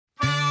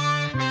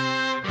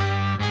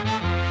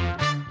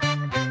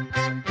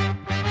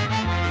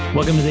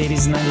Welcome to the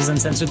 80s and 90s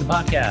Uncensored, the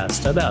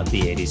podcast about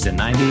the 80s and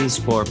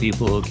 90s for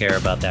people who care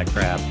about that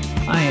crap.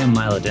 I am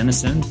Milo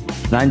Dennison.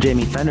 And I'm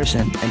Jamie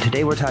Fenderson, and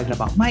today we're talking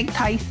about Mike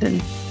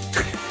Tyson.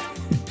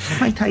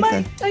 Mike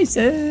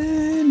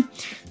Tyson.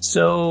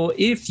 So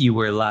if you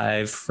were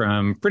live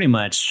from pretty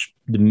much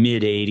the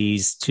mid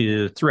 80s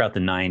to throughout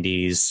the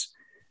 90s,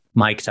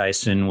 Mike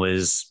Tyson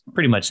was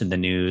pretty much in the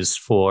news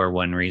for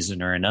one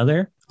reason or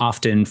another,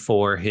 often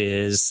for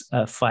his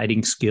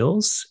fighting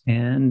skills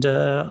and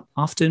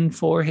often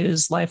for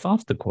his life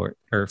off the court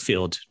or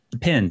field, the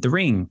pen, the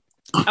ring,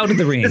 out of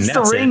the ring. It's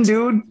That's the ring, it.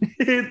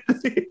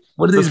 dude.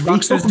 What do these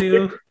boxers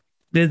do?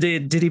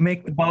 Did he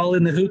make the ball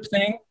in the hoop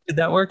thing? Did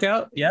that work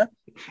out? Yeah.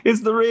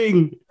 It's the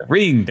ring.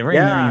 The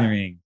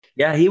ring.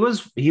 Yeah, he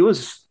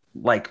was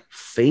like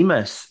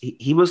famous.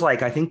 He was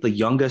like, I think, the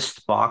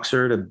youngest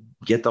boxer to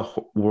get the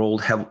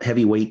world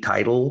heavyweight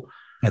title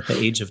At the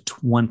age of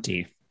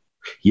 20.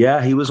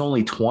 Yeah, he was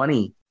only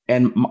 20.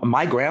 And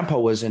my grandpa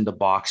was into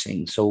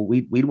boxing, so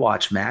we'd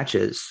watch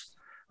matches.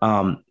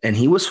 And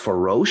he was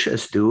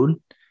ferocious, dude.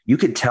 You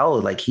could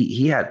tell, like,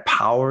 he had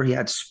power, he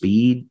had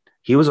speed.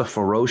 He was a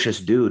ferocious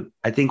dude.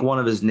 I think one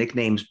of his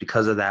nicknames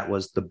because of that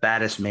was the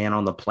baddest man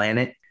on the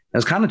planet.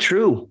 That's kind of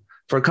true.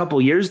 For a couple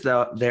of years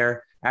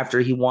there, after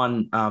he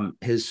won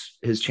his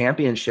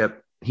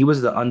championship, he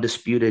was the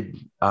undisputed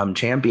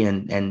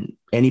champion. And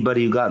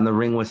anybody who got in the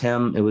ring with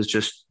him,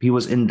 he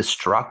was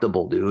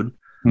indestructible, dude.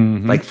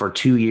 Mm-hmm. Like for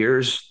 2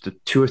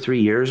 or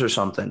 3 years or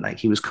something, like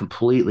he was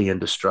completely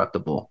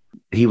indestructible.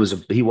 He was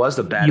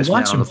the baddest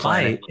man on the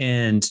planet.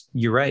 And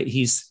you're right.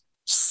 He's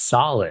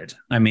solid.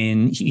 I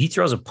mean, he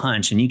throws a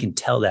punch and you can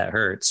tell that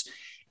hurts,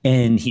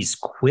 and he's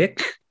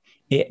quick.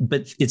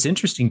 But it's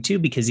interesting too,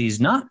 because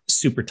he's not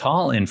super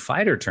tall in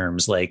fighter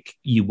terms. Like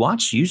you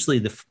watch, usually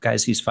the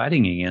guys he's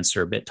fighting against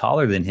are a bit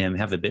taller than him,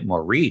 have a bit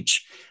more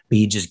reach, but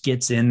he just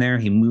gets in there,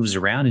 he moves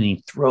around, and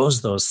he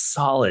throws those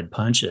solid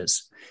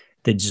punches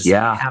that just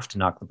have to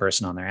knock the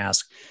person on their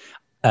ass.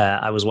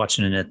 I was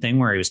watching a thing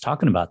where he was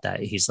talking about that.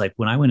 He's like,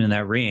 when I went in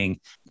that ring,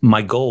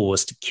 my goal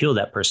was to kill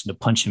that person, to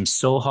punch him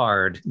so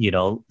hard,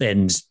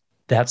 and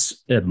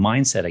that's a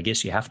mindset I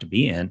guess you have to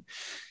be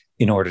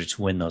in order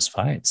to win those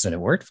fights. And it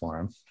worked for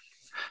him.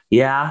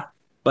 Yeah.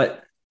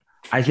 But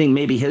I think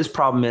maybe his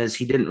problem is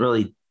he didn't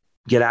really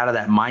get out of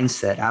that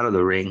mindset out of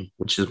the ring,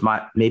 which is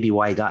maybe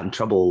why he got in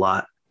trouble a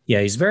lot.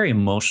 Yeah. He's a very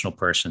emotional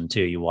person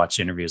too. You watch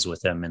interviews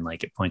with him and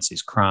like at points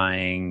he's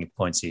crying, at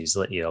points he's,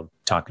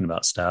 talking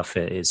about stuff,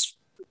 his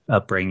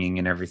upbringing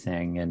and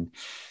everything. And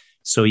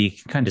so you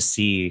can kind of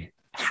see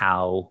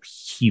how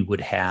he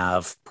would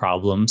have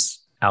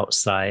problems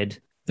outside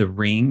the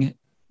ring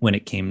when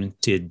it came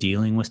to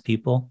dealing with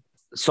people.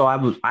 So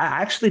I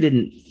actually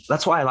didn't,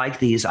 that's why I like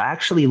these. I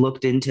actually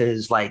looked into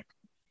his like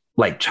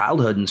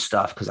childhood and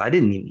stuff, because I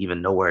didn't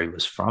even know where he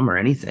was from or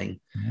anything.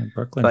 Yeah,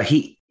 Brooklyn. But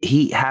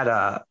he had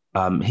a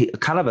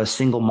kind of a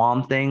single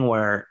mom thing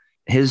where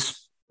his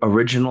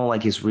original,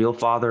 like his real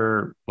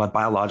father, like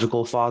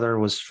biological father,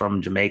 was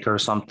from Jamaica or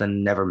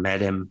something, never met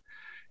him.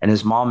 And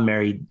his mom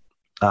married,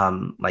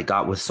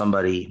 got with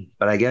somebody,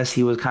 but I guess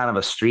he was kind of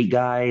a street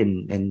guy.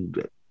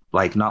 And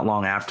like not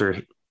long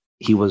after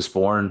he was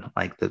born,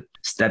 like the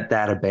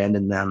stepdad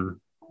abandoned them.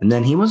 And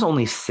then he was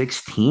only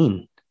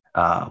 16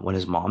 when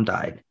his mom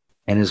died.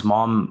 And his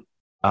mom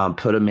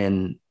put him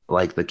in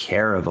like the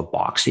care of a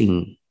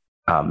boxing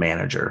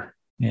manager,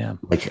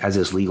 like as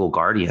his legal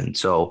guardian.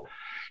 So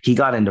he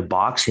got into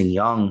boxing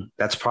young.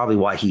 That's probably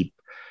why he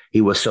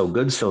was so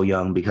good so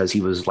young, because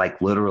he was like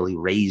literally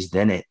raised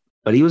in it.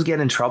 But he was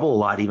getting in trouble a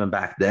lot even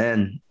back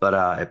then.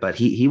 But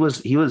he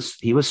was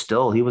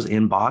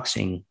in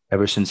boxing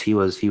ever since he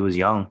was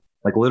young.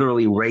 Like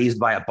literally raised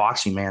by a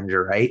boxing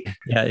manager, right?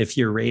 Yeah, if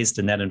you're raised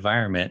in that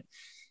environment,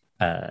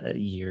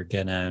 you're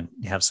gonna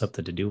have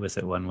something to do with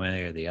it one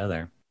way or the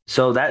other.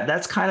 So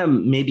that's kind of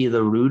maybe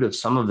the root of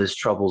some of his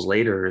troubles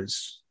later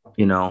is,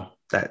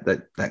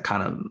 that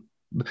kind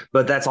of,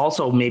 but that's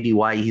also maybe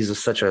why he's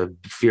such a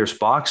fierce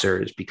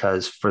boxer, is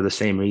because for the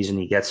same reason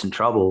he gets in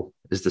trouble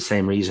is the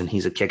same reason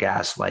he's a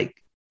kick-ass like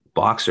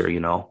boxer,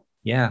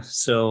 Yeah.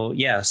 So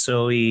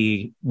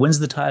he wins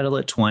the title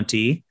at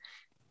 20.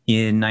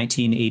 In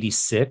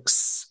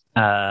 1986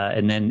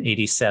 and then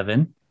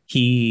 87,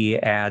 he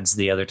adds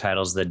the other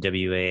titles, the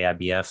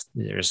WAIBF.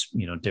 There's,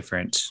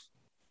 different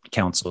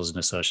councils and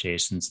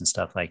associations and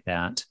stuff like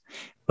that.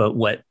 But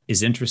what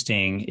is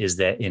interesting is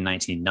that in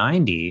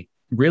 1990,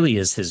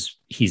 really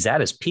he's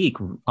at his peak,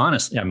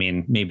 honestly. I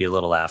mean, maybe a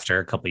little after,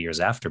 a couple of years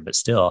after, but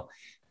still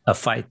a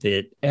fight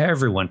that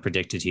everyone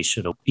predicted he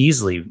should have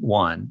easily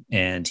won.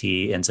 And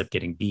he ends up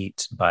getting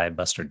beat by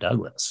Buster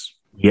Douglas.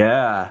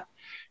 Yeah.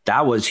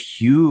 That was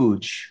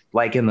huge,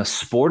 like in the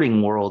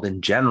sporting world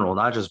in general,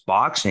 not just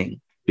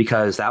boxing,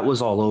 because that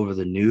was all over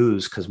the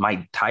news, because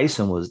Mike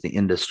Tyson was the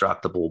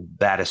indestructible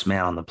baddest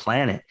man on the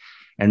planet.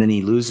 And then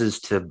he loses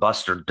to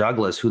Buster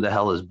Douglas. Who the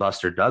hell is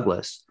Buster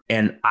Douglas?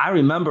 And I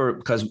remember,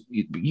 because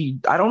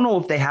I don't know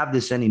if they have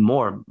this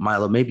anymore,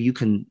 Milo, maybe you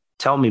can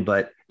tell me,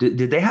 but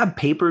did they have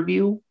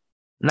pay-per-view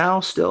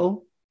now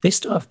still? They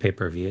still have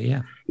pay-per-view,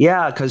 yeah.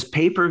 Yeah, because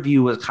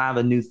pay-per-view was kind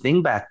of a new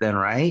thing back then,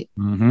 right?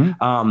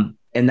 Mm-hmm.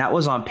 And that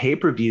was on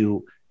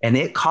pay-per-view, and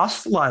it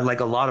cost a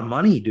lot of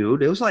money,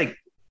 dude. It was like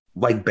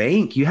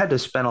bank. You had to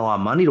spend a lot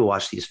of money to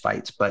watch these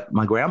fights, but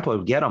my grandpa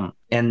would get them,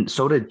 and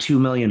so did 2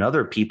 million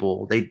other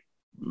people.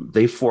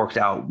 They forked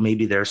out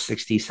maybe their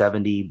 60,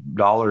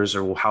 $70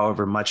 or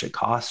however much it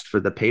cost for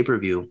the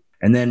pay-per-view.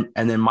 And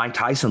then Mike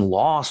Tyson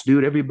lost,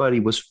 dude. Everybody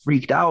was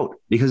freaked out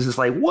because it's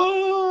like,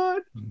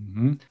 what?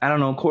 Mm-hmm. I don't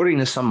know. According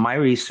to some of my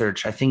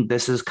research, I think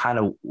this is kind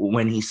of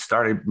when he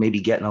started maybe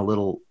getting a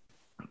little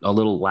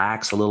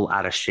lax, a little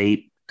out of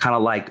shape, kind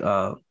of like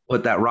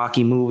with that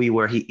Rocky movie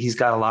where he's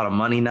got a lot of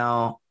money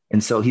now.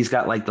 And so he's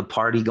got like the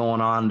party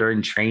going on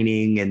during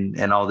training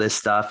and all this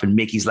stuff. And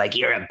Mickey's like,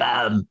 you're a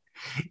bum.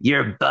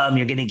 You're a bum.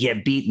 You're gonna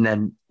get beaten.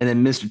 And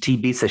then Mr. T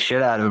beats the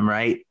shit out of him,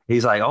 right?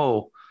 He's like,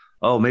 oh,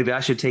 maybe I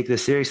should take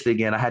this seriously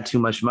again. I had too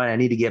much money. I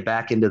need to get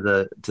back into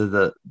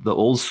the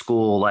old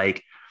school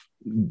like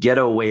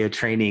ghetto way of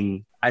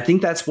training. I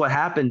think that's what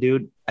happened,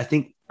 dude. I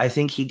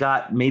think he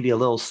got maybe a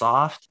little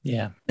soft.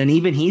 Yeah. And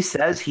even he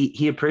says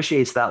he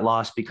appreciates that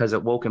loss because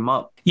it woke him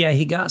up. Yeah,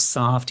 he got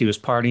soft. He was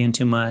partying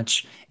too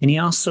much. And he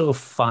also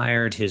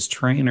fired his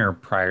trainer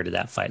prior to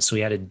that fight. So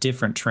he had a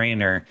different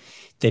trainer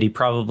that he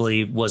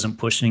probably wasn't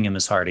pushing him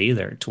as hard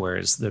either, to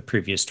whereas the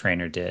previous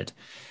trainer did.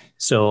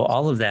 So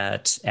all of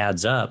that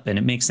adds up and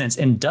it makes sense.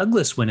 And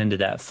Douglas went into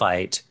that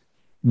fight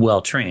well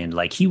trained.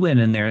 Like he went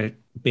in there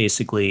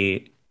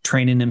basically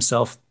training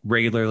himself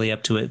regularly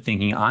up to it,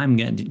 thinking I'm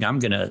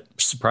gonna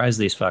surprise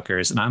these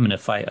fuckers and I'm gonna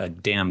fight a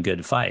damn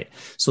good fight.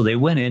 So they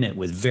went in it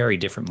with very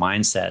different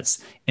mindsets.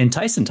 And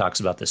Tyson talks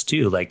about this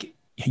too. Like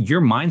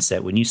your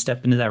mindset when you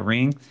step into that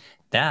ring,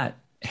 that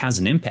has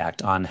an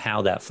impact on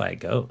how that fight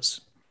goes.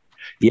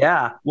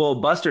 Yeah. Well,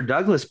 Buster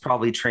Douglas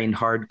probably trained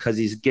hard because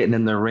he's getting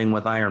in the ring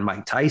with Iron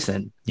Mike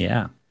Tyson.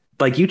 Yeah.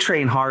 Like you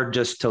train hard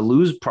just to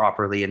lose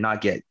properly and not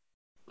get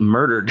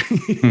murdered.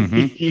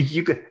 Hmm.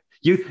 You could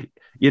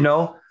you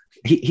know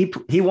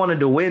he wanted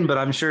to win, but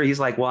I'm sure he's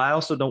like, well, I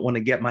also don't want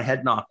to get my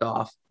head knocked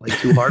off like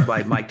too hard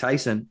by Mike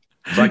Tyson,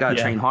 so I got to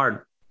Yeah. train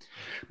hard.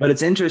 But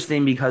it's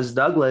interesting because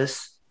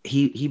Douglas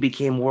he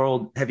became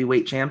world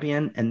heavyweight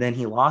champion, and then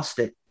he lost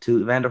it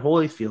to Evander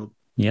Holyfield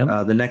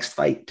Yep. the next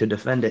fight to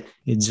defend it.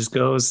 It just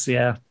goes,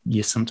 yeah.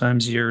 You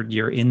sometimes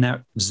you're in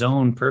that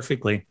zone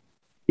perfectly.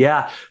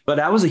 Yeah, but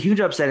that was a huge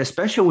upset,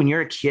 especially when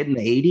you're a kid in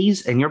the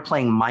 '80s and you're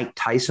playing Mike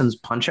Tyson's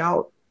Punch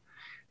Out.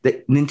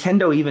 That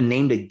Nintendo even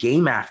named a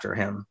game after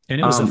him.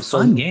 And it was a fun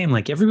So game.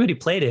 Like everybody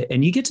played it.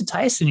 And you get to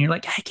Tyson, you're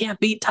like, I can't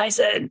beat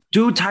Tyson.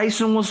 dude,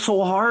 Tyson was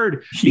so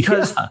hard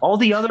because Yeah. all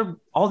the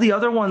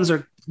other ones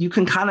are you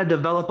can kind of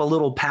develop a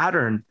little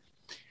pattern,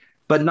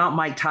 but not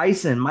Mike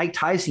Tyson. Mike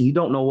Tyson, you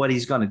don't know what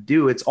he's going to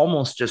do. It's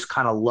almost just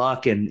kind of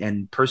luck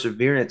and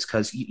perseverance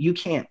because you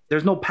can't.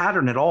 There's no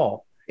pattern at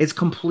all. It's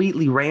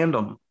completely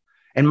random.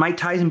 And Mike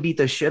Tyson beat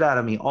the shit out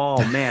of me.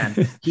 Oh man,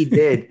 he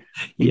did.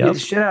 He beat Yep. the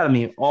shit out of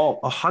me all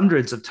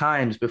hundreds of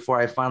times before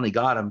I finally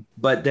got him.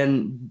 But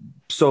then,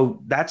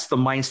 so that's the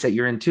mindset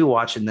you're into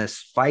watching this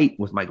fight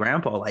with my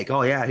grandpa. Like,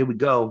 oh yeah, here we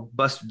go.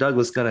 Buster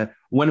Douglas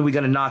when are we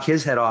gonna knock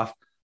his head off?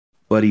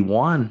 But he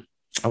won.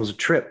 That was a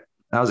trip.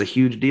 That was a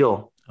huge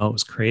deal. Oh, it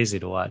was crazy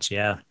to watch.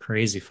 Yeah.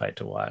 Crazy fight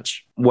to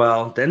watch.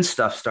 Well, then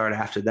stuff started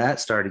after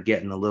that started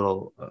getting a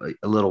little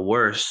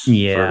worse for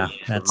Yeah.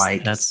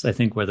 Mike. That's I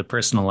think where the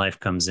personal life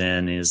comes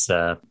in is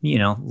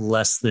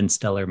less than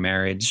stellar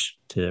marriage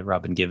to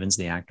Robin Givens,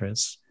 the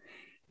actress.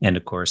 And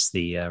of course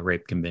the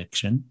rape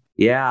conviction.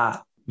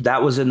 Yeah,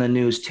 that was in the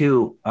news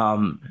too.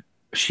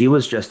 She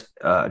was just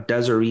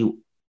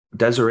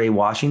Desiree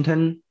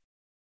Washington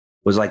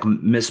was like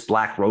Miss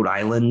Black Rhode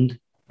Island,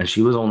 and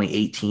she was only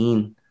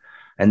 18.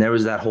 And there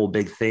was that whole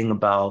big thing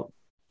about,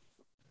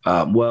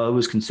 well, it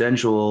was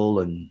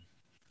consensual, and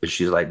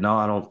she's like,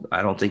 no,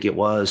 I don't think it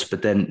was.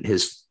 But then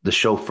the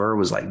chauffeur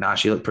was like, nah,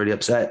 she looked pretty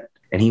upset,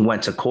 and he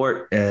went to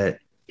court in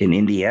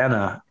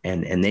Indiana,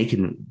 and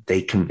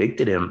they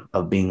convicted him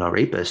of being a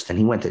rapist, and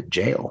he went to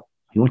jail.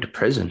 He went to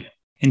prison.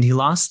 And he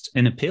lost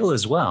an appeal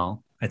as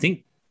well. I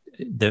think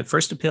the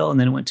first appeal, and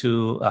then it went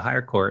to a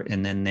higher court,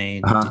 and then they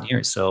didn't Uh-huh. hear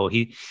it. So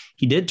he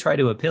did try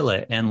to appeal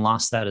it and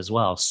lost that as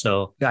well.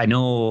 So I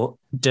know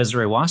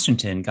Desiree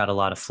Washington got a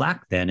lot of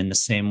flack then, in the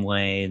same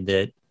way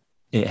that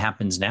it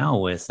happens now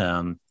with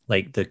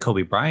like the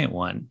Kobe Bryant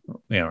one,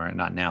 or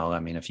not now. I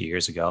mean, a few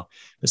years ago,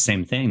 the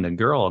same thing. The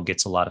girl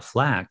gets a lot of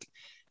flack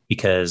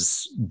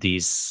because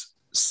these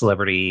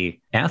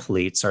celebrity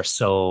athletes are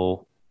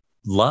so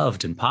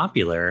loved and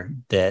popular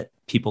that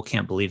people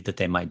can't believe that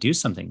they might do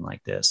something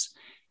like this.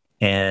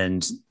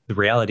 And the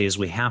reality is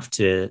we have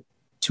to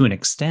an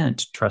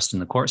extent, trust in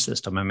the court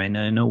system. I mean,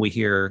 I know we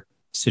hear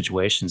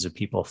situations of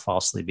people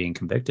falsely being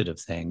convicted of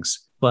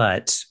things,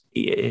 but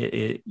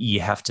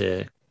you have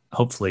to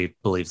hopefully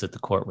believe that the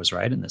court was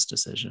right in this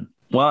decision.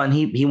 Well, and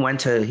he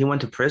went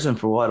to prison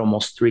for what,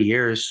 almost 3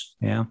 years.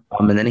 Yeah.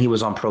 And then he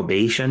was on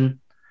probation,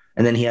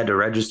 and then he had to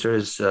register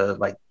as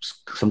like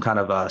some kind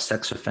of a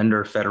sex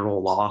offender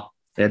federal law.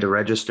 They had to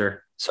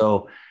register,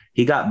 so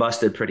he got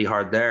busted pretty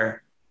hard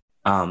there.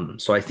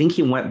 So I think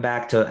he went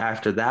back to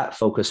after that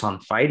focus on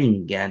fighting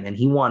again, and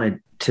he wanted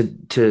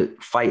to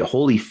fight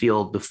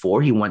Holyfield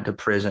before he went to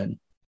prison,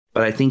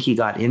 but I think he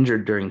got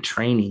injured during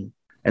training,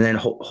 and then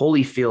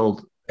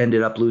Holyfield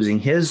ended up losing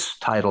his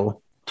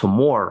title to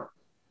Moore,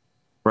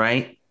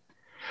 right?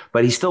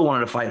 But he still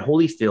wanted to fight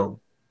Holyfield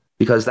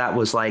because that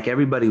was like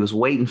everybody was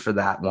waiting for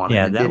that one, and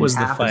Yeah, it that didn't was the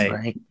happen, fight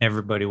right?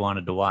 everybody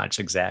wanted to watch.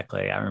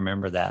 Exactly. I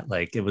remember that.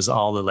 Like it was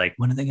all the like,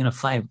 when are they going to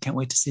fight? Can't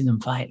wait to see them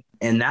fight.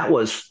 And that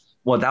was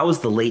well, that was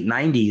the late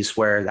 '90s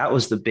where that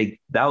was the big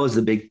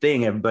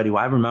thing. Everybody,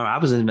 well, I remember I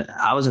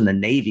was in the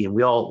Navy, and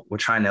we all were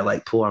trying to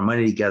like pull our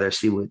money together,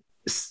 see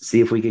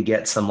if we could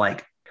get some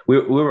like we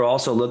were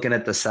also looking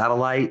at the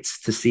satellites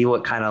to see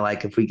what kind of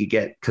like if we could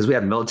get because we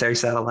have military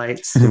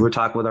satellites. So we were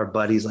talking with our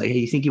buddies like, hey,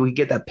 you think we could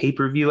get that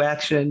pay-per-view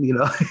action? You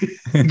know,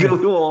 we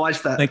will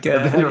watch that Like,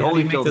 Evander how do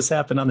you make Holyfield. this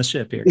happen on the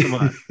ship here? Come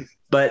on.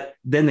 But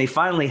then they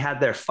finally had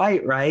their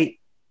fight, right?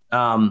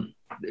 Um,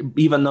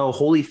 Even though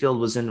Holyfield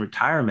was in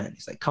retirement,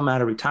 he's like, come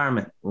out of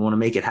retirement. We want to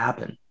make it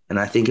happen. And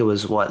I think it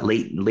was what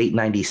late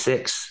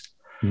 '96.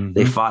 They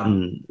Mm-hmm. fought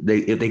and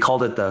they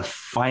called it the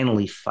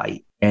finally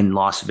fight in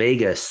Las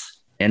Vegas.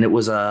 And it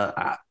was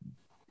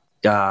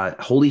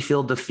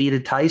Holyfield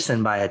defeated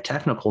Tyson by a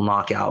technical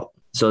knockout.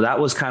 So that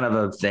was kind of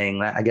a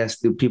thing. I guess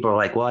people are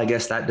like, well, I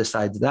guess that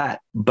decides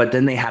that. But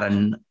then they had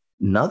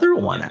another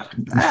one after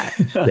that.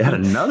 They had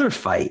another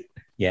fight.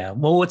 Yeah.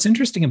 Well, what's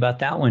interesting about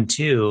that one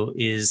too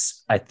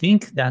is I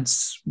think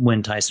that's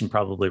when Tyson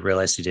probably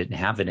realized he didn't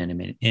have it in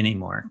him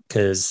anymore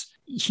because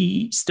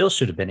he still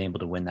should have been able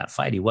to win that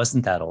fight. He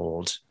wasn't that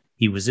old.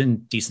 He was in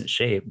decent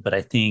shape, but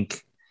I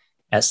think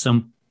at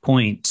some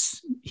point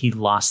he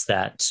lost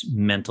that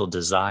mental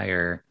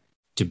desire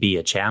to be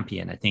a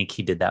champion. I think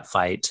he did that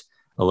fight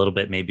a little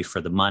bit maybe for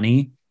the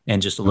money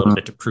and just a little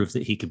bit to prove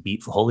that he could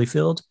beat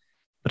Holyfield.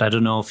 But I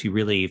don't know if he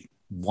really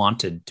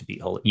wanted to be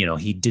holy.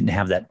 He didn't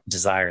have that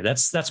desire.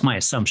 That's my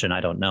assumption.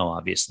 I don't know,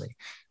 obviously.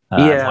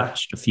 I've Yeah.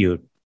 watched a few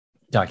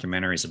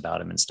documentaries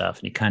about him and stuff,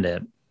 and he kind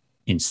of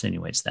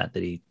insinuates that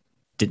he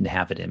didn't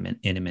have it in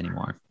him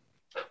anymore.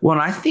 Well,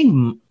 I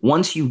think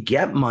once you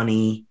get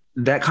money,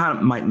 that kind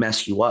of might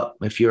mess you up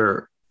if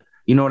you're,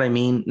 you know what I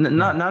mean? Yeah.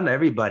 Not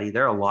everybody.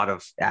 There are a lot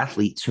of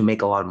athletes who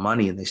make a lot of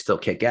money and they still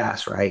kick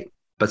ass, right?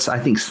 But I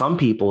think some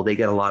people they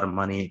get a lot of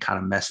money and it kind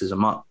of messes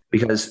them up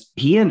because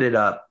he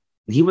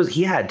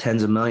had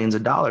tens of millions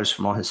of dollars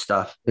from all his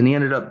stuff and he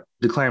ended up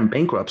declaring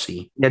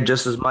bankruptcy. He had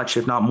just as much,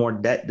 if not more,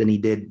 debt than he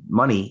did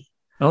money.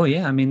 Oh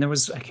yeah. I mean, I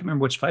can't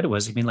remember which fight it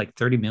was. I mean, like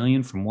 30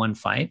 million from one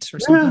fight or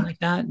something Yeah. like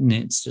that. And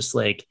it's just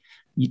like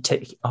you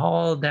take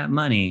all that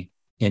money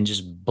and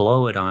just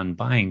blow it on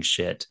buying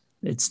shit.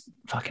 It's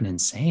fucking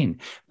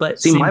insane.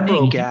 But See, my same thing.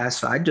 broke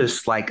ass, I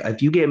just like,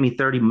 if you gave me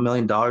 $30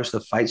 million to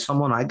fight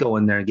someone, I go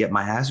in there and get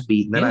my ass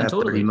beat. And then I Yeah, have $30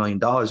 totally. million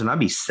and I'd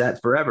be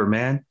set forever,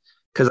 man.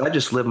 Cause I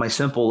just live my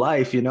simple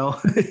life, you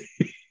know?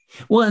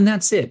 Well, and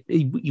that's it.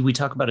 We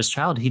talk about his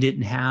child. He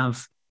didn't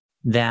have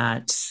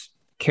that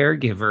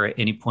caregiver at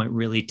any point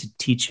really to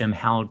teach him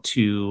how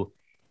to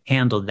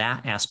handle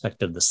that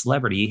aspect of the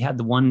celebrity. He had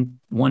the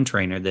one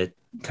trainer that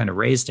kind of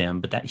raised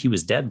him, but that he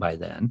was dead by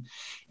then.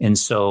 And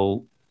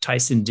so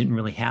Tyson didn't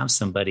really have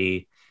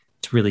somebody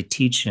to really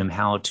teach him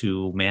how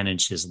to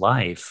manage his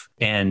life.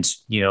 And,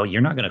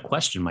 you're not going to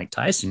question Mike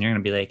Tyson. You're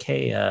going to be like,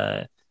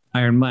 hey,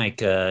 Iron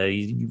Mike,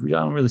 I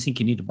don't really think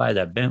you need to buy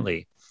that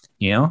Bentley.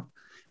 You know,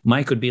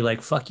 Mike would be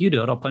like, fuck you,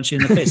 dude. I'll punch you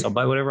in the face. I'll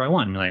buy whatever I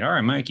want. And you're like, all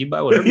right, Mike, you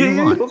buy whatever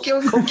you want.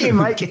 Okay,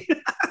 Mike.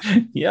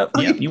 Yep.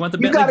 You want the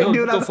You Bentley? got it,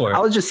 dude. Go for I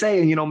it. was just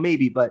saying,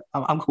 maybe, but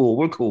I'm cool.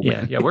 We're cool, Yeah.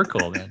 man. Yeah. We're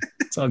cool, man.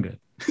 It's all good.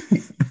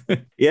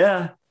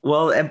 Yeah.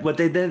 Well, and what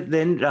they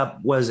ended up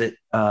was it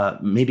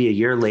maybe a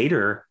year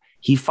later,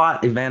 he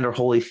fought Evander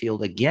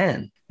Holyfield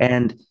again.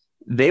 And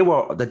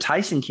the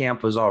Tyson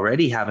camp was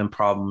already having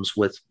problems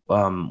with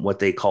what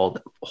they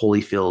called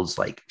Holyfield's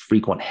like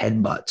frequent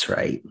headbutts,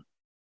 right?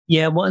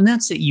 Yeah, well, and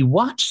that's it. You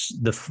watch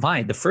the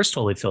fight, the first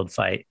Holyfield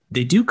fight,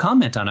 they do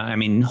comment on it. I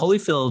mean,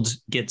 Holyfield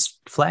gets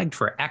flagged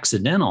for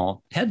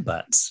accidental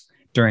headbutts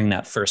during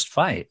that first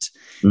fight.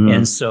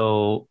 And Mm.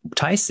 so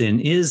Tyson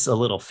is a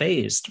little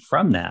phased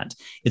from that.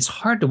 It's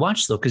hard to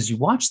watch, though, because you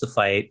watch the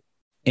fight,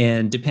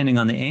 and depending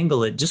on the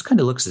angle, it just kind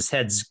of looks his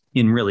head's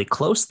in really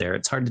close there.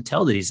 It's hard to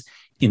tell that he's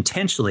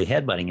intentionally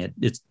headbutting it.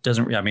 It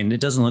doesn't, I mean,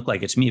 it doesn't look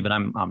like it's me, but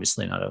I'm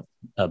obviously not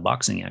a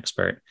boxing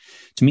expert.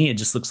 To me, it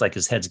just looks like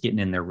his head's getting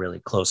in there really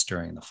close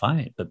during the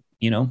fight, but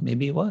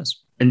maybe it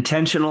was.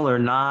 Intentional or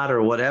not,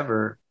 or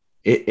whatever,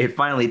 it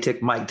finally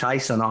ticked Mike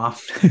Tyson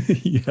off.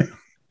 Yeah.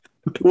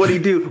 What'd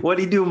he do?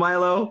 What'd he do,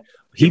 Milo?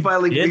 He Bit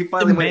the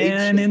finally went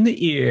man in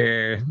the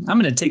ear. I'm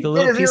going to take a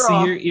little piece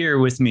of your ear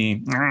with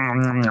me.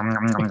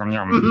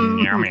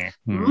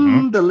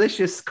 Yummy.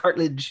 Delicious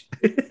cartilage.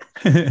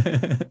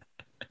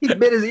 He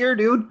bit his ear,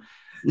 dude.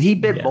 He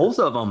bit Yeah. both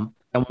of them,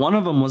 and one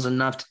of them was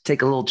enough to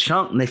take a little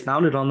chunk. And they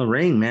found it on the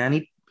ring,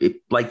 man. It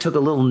like took a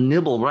little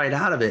nibble right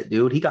out of it,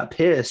 dude. He got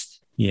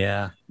pissed.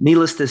 Yeah.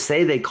 Needless to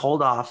say, they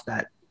called off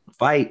that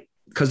fight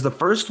because the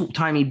first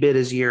time he bit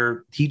his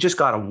ear, he just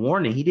got a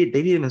warning. They didn't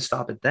even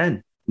stop it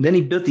then. And then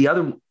he bit the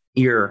other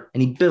ear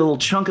and he bit a little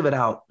chunk of it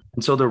out.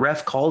 And so the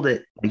ref called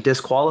it like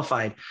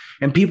disqualified.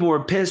 And people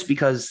were pissed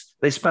because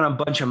they spent a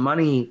bunch of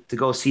money to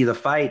go see the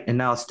fight. And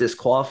now it's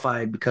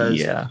disqualified because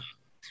Yeah.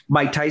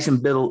 Mike Tyson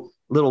bit a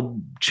little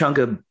chunk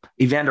of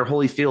Evander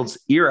Holyfield's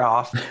ear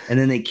off, and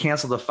then they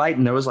canceled the fight.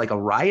 And there was like a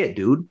riot,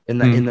 dude, in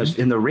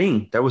the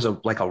ring. There was a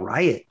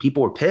riot.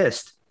 People were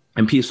pissed,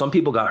 and some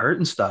people got hurt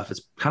and stuff.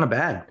 It's kind of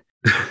bad.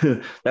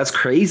 That's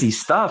crazy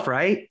stuff,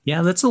 right?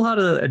 Yeah, that's a lot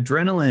of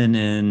adrenaline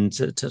and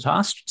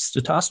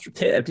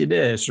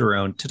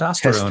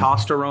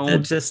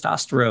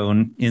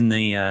testosterone in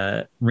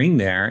the ring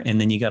there.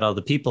 And then you got all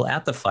the people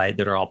at the fight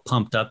that are all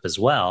pumped up as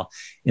well.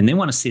 And they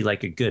want to see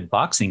like a good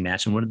boxing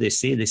match. And what do they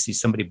see? They see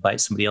somebody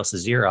bite somebody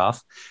else's ear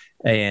off,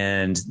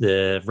 and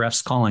the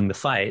ref's calling the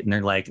fight. And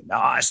they're like, oh,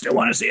 I still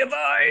want to see a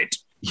fight.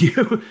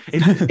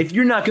 If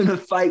you're not going to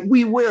fight,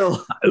 we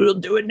will. I will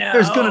do it now.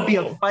 There's going to be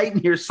a fight in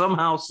here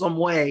somehow, some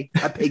way.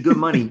 I pay good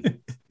money.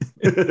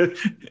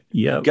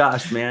 Yeah.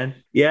 Gosh, man.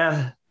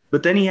 Yeah.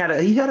 But then he had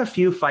a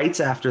few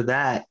fights after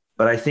that.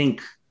 But I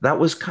think that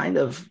was kind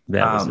of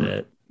was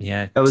it.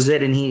 Yeah, that was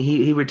it. And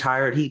he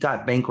retired. He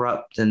got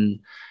bankrupt and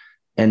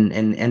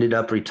ended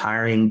up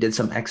retiring. Did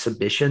some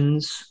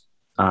exhibitions.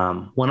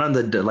 Went on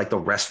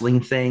the wrestling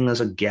thing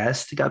as a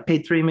guest. He got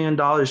paid $3 million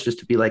just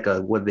to be like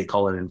what do they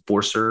call it,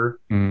 enforcer.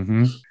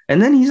 Mm-hmm.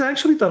 And then he's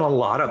actually done a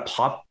lot of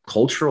pop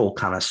cultural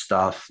kind of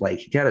stuff. Like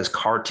he had his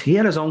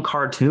own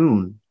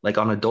cartoon, like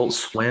on Adult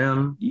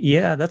Swim.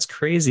 Yeah, that's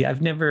crazy.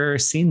 I've never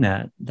seen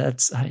that.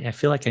 I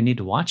feel like I need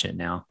to watch it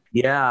now.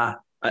 Yeah.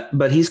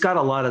 But he's got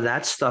a lot of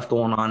that stuff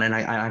going on, and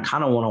I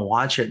kind of want to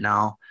watch it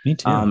now. Me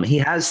too. He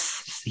has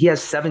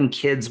 7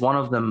 kids. One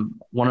of them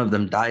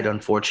died,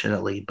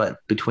 unfortunately. But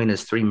between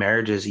his 3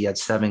 marriages, he had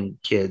 7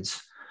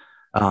 kids.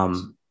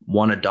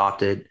 One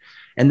adopted,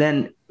 and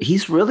then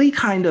he's really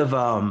kind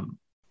of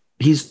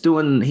he's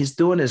doing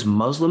his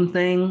Muslim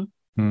thing,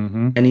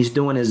 and he's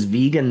doing his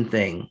vegan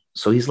thing.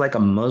 So he's like a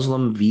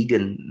Muslim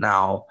vegan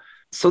now.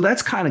 So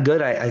that's kind of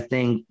good, I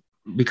think,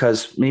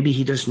 because maybe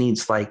he just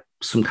needs like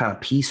some kind of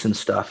peace and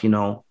stuff,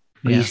 But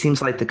he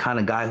seems like the kind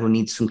of guy who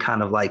needs some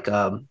kind of like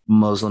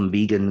Muslim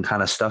vegan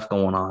kind of stuff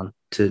going on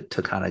to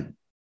kind of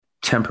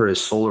temper his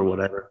soul or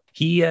whatever.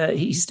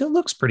 He still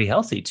looks pretty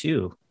healthy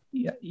too.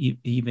 Yeah,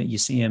 you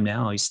see him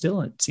now. It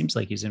seems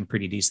like he's in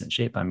pretty decent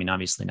shape. I mean,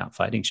 obviously not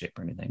fighting shape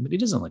or anything, but he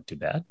doesn't look too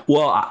bad.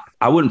 Well,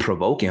 I wouldn't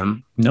provoke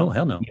him. No,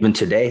 hell no. Even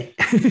today,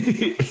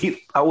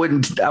 I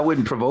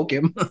wouldn't provoke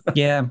him.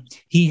 Yeah,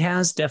 he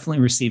has definitely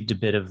received a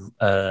bit of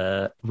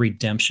a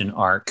redemption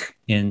arc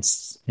in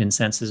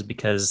senses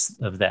because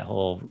of that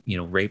whole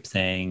rape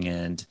thing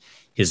and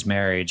his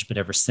marriage. But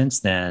ever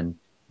since then,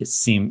 it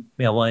seemed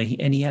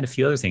and he had a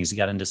few other things. He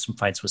got into some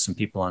fights with some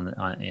people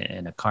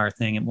in a car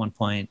thing at one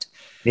point.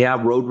 Yeah,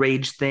 road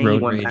rage thing.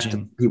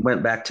 He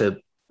went back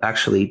to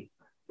actually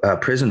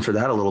prison for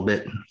that a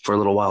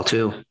little while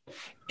too.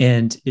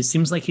 And it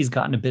seems like he's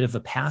gotten a bit of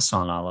a pass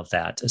on all of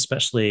that,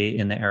 especially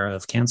in the era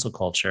of cancel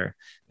culture,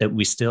 that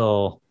we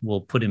still will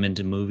put him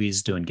into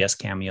movies, doing guest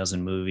cameos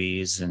in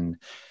movies and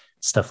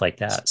stuff like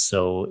that.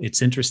 So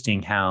it's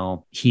interesting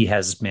how he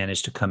has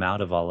managed to come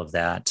out of all of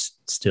that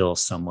still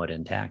somewhat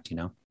intact,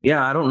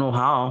 Yeah, I don't know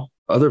how.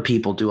 Other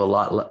people do a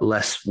lot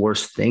less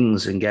worse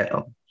things and get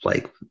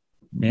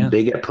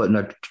they get put in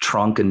a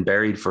trunk and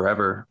buried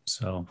forever.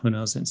 So who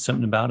knows? It's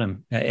something about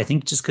him. I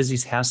think just because he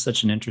has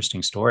such an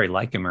interesting story,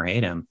 like him or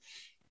hate him,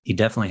 he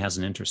definitely has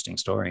an interesting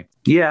story.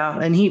 Yeah.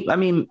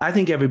 And I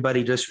think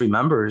everybody just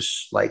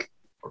remembers like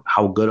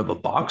how good of a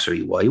boxer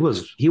he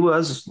was. He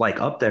was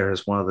like up there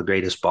as one of the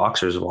greatest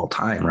boxers of all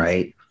time,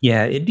 right?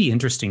 Yeah, it'd be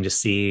interesting to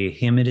see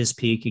him at his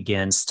peak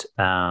against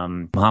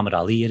Muhammad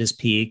Ali at his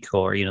peak,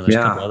 or there's a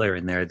couple other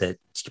in there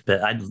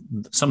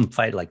some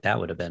fight like that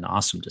would have been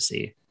awesome to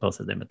see, both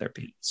of them at their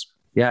peaks.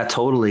 Yeah,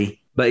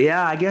 totally. But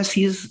yeah, I guess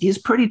he's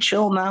pretty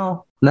chill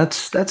now.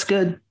 That's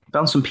good.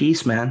 Found some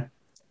peace, man.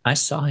 I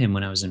saw him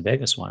when I was in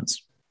Vegas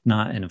once,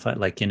 not in a fight,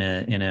 like in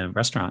a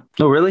restaurant.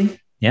 Oh, really?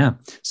 Yeah.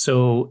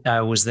 So I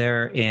was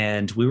there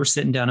and we were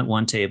sitting down at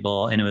one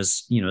table, and it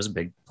was a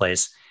big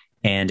place,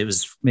 and it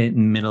was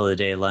middle of the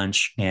day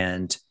lunch,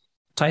 and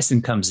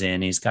Tyson comes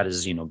in, he's got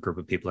his, group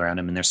of people around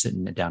him, and they're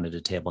sitting down at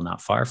a table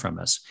not far from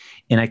us.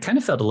 And I kind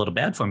of felt a little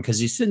bad for him because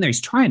he's sitting there,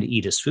 he's trying to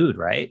eat his food,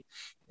 right?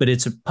 But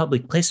it's a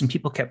public place and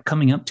people kept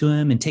coming up to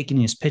him and taking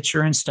his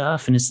picture and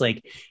stuff. And it's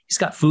like, he's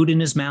got food in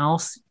his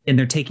mouth and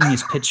they're taking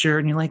his picture,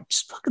 and you're like,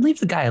 just fucking leave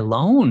the guy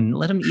alone.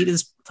 Let him eat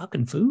his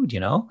fucking food,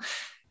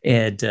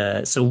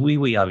 And so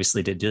we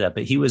obviously did do that,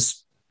 but he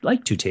was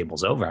like 2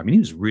 tables over. I mean, he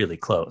was really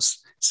close.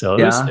 So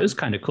it was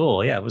kind of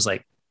cool. Yeah. It was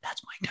like,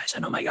 that's Mike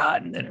Tyson. Oh my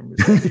God. And then it was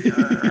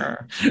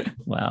like,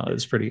 wow, it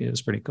was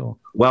pretty cool.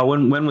 Well,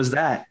 when was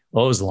that?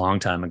 Well, it was a long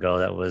time ago.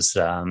 That was,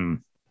 I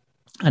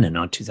don't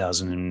know,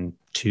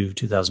 2002,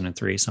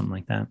 2003, something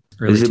like that.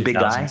 Early Is he a big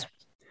guy?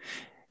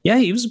 Yeah,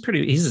 he's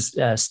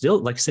still,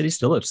 like I said, he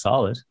still looks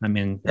solid. I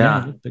mean, he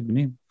looked big to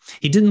me.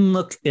 He didn't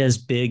look as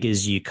big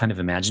as you kind of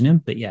imagine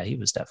him, but yeah, he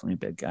was definitely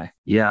a big guy.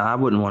 Yeah, I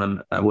wouldn't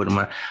want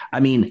him. I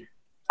mean,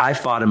 I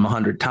fought him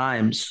 100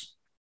 times,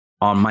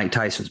 on Mike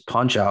Tyson's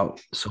Punch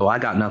Out. So I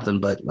got nothing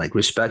but like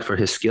respect for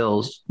his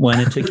skills. When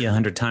it took you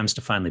 100 times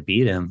to finally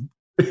beat him.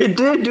 It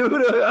did, dude.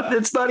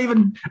 It's not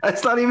even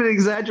an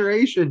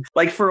exaggeration.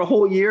 Like for a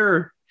whole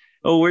year.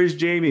 Oh, where's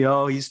Jamie?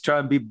 Oh, he's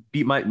trying to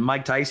beat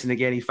Mike Tyson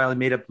again. He finally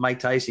made up Mike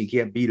Tyson. He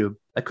can't beat him.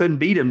 I couldn't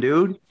beat him,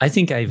 dude. I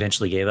think I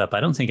eventually gave up.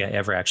 I don't think I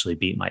ever actually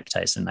beat Mike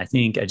Tyson. I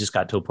think I just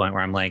got to a point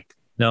where I'm like,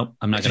 nope,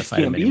 I'm not going to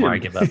fight him anymore. I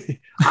give up.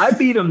 I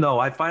beat him though.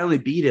 I finally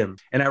beat him,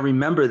 and I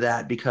remember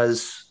that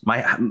because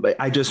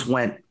I just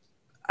went.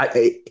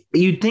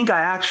 You'd think I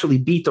actually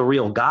beat the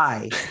real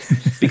guy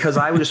because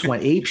I just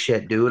went ape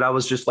shit, dude. I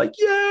was just like,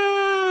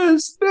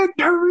 yes,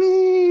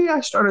 victory.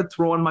 I started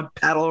throwing my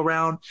paddle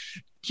around.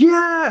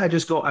 Yeah,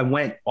 I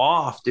went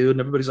off, dude.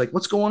 And everybody's like,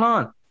 what's going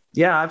on?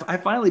 Yeah, I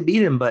finally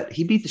beat him, but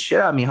he beat the shit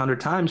out of me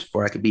 100 times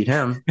before I could beat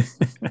him.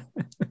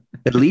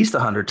 At least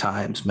 100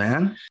 times,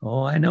 man.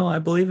 Oh, I know. I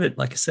believe it.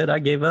 Like I said, I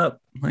gave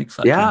up. I'm like,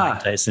 fuck you,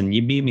 Mike Tyson.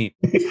 You beat me.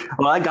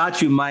 Well, I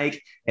got you,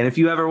 Mike. And if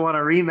you ever want a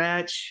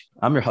rematch,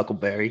 I'm your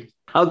Huckleberry.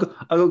 I'll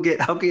go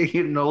get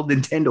an old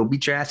Nintendo,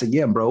 beat your ass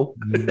again, bro.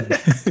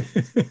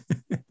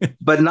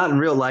 But not in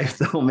real life,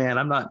 though, man.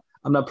 I'm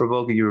not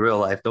provoking you in real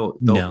life.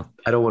 Don't. No.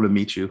 I don't want to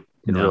meet you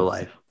in real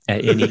life.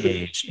 At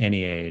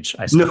any age.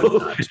 I still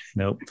not.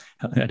 Nope.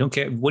 I don't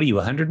care. What are you,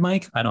 100,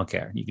 Mike? I don't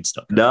care. You can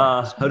still.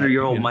 Nah,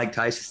 100-year-old Mike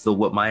Tyson still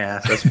whoop my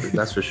ass.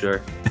 That's for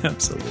sure.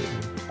 Absolutely.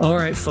 All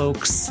right,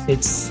 folks.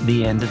 It's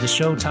the end of the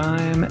show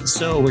time.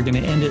 So we're going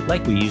to end it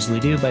like we usually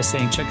do by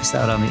saying check us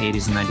out on the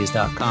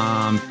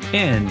 80sand90s.com.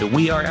 And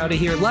we are out of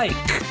here like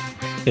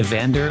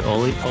Evander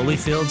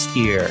Holyfield's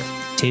ear.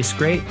 Tastes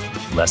great,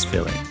 less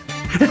filling.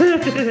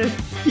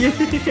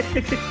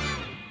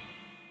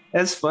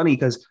 That's funny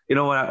because you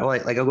know when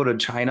I go to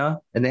China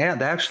and they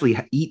actually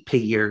eat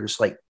pig ears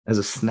like as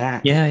a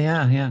snack. Yeah.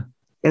 And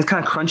it's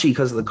kind of crunchy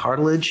because of the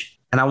cartilage.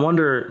 And I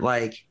wonder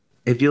like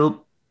if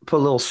you'll put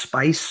a little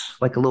spice,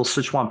 like a little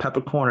Sichuan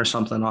peppercorn or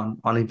something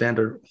on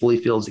Evander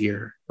Holyfield's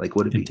ear, like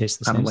would it be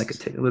kind of like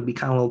it would be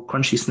kind of a little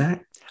crunchy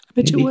snack? I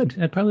bet you would.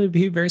 It'd probably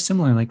be very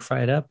similar. Like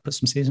fry it up, put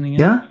some seasoning in.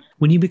 Yeah.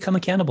 When you become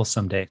a cannibal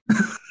someday.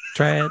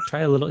 Try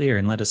a little ear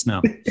and let us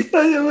know.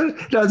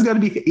 No, it's got to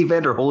be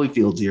Evander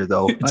Holyfield's ear,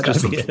 though. It's got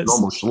some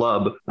normal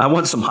schlub. I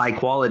want some high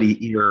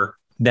quality ear.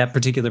 That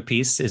particular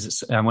piece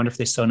I wonder if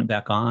they sewn it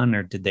back on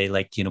or did they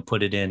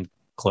put it in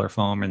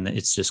chloroform and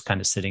it's just kind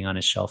of sitting on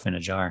a shelf in a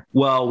jar.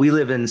 Well, we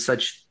live in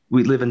such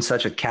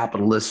a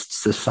capitalist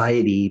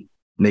society.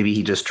 Maybe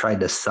he just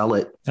tried to sell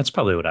it. That's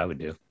probably what I would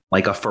do.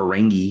 Like a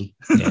Ferengi.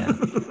 Yeah,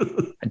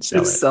 I'd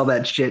sell it. Sell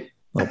that shit.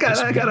 I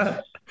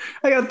got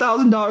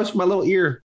 $1,000 for my little ear.